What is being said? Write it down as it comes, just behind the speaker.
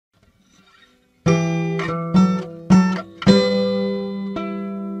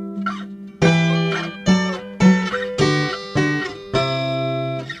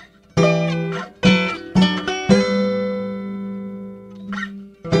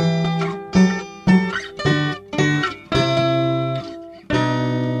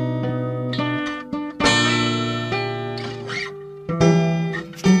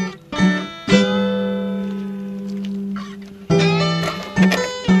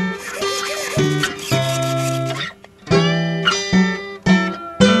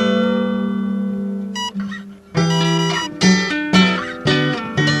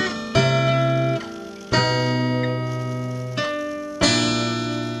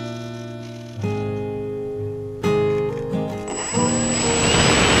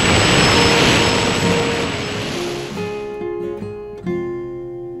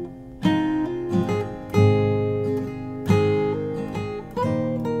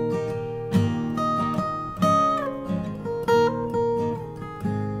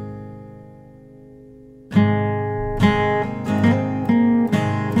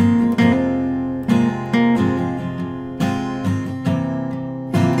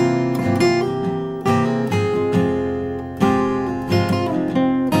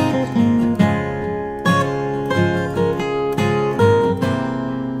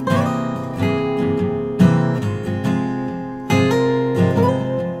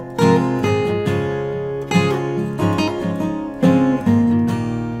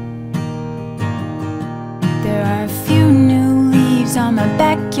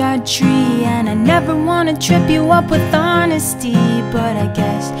wanna trip you up with honesty, but I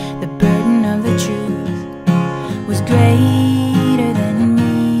guess the burden of the truth was greater than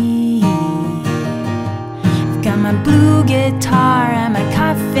me. I've got my blue guitar and my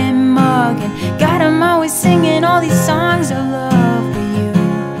coffee mug, and God, I'm always singing all these songs of love for you.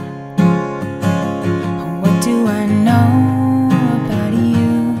 What do I know about you?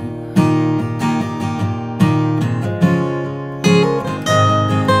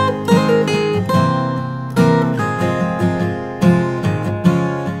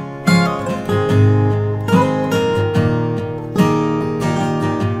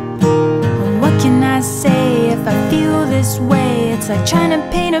 Say if I feel this way, it's like trying to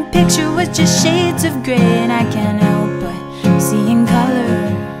paint a picture with just shades of gray, and I can't help but see in color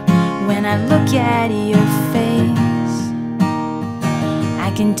when I look at your face.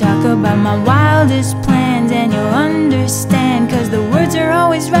 I can talk about my wildest plans and you'll understand, 'cause the words are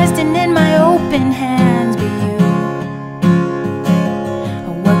always resting in my open hands. But you,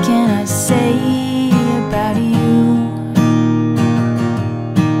 what can I say about you?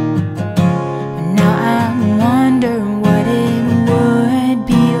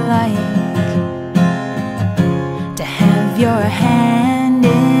 Your hand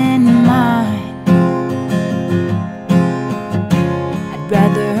in mine. I'd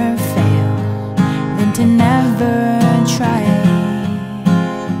rather fail than to never try.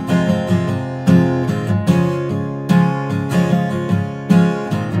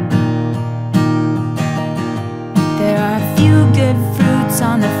 There are a few good fruits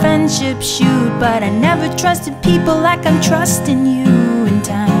on the friendship shoot, but I never trusted people like I'm trusting you. And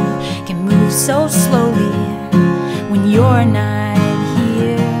time can move so slowly when you're not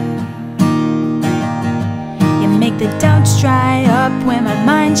here. You make the doubts dry up when my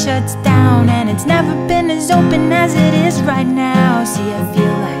mind shuts down, and it's never been as open as it is right now. See, I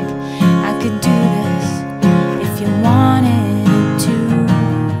feel like I could do this if you wanted to,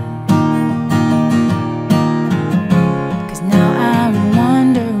 'cause now I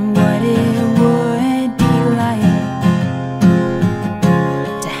wonder what it would be like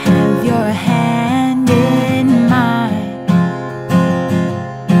to have your hand in mine.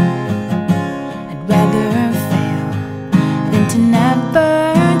 To never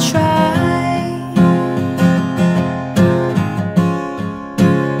try.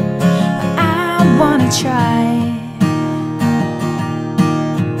 I wanna try,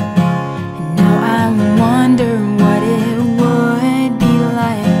 and now I wonder what it would be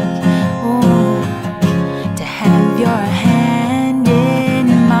like, oh, to have your hand in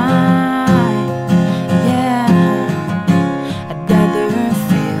mine. Yeah, I'd rather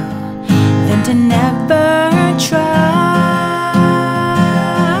fail than to never try.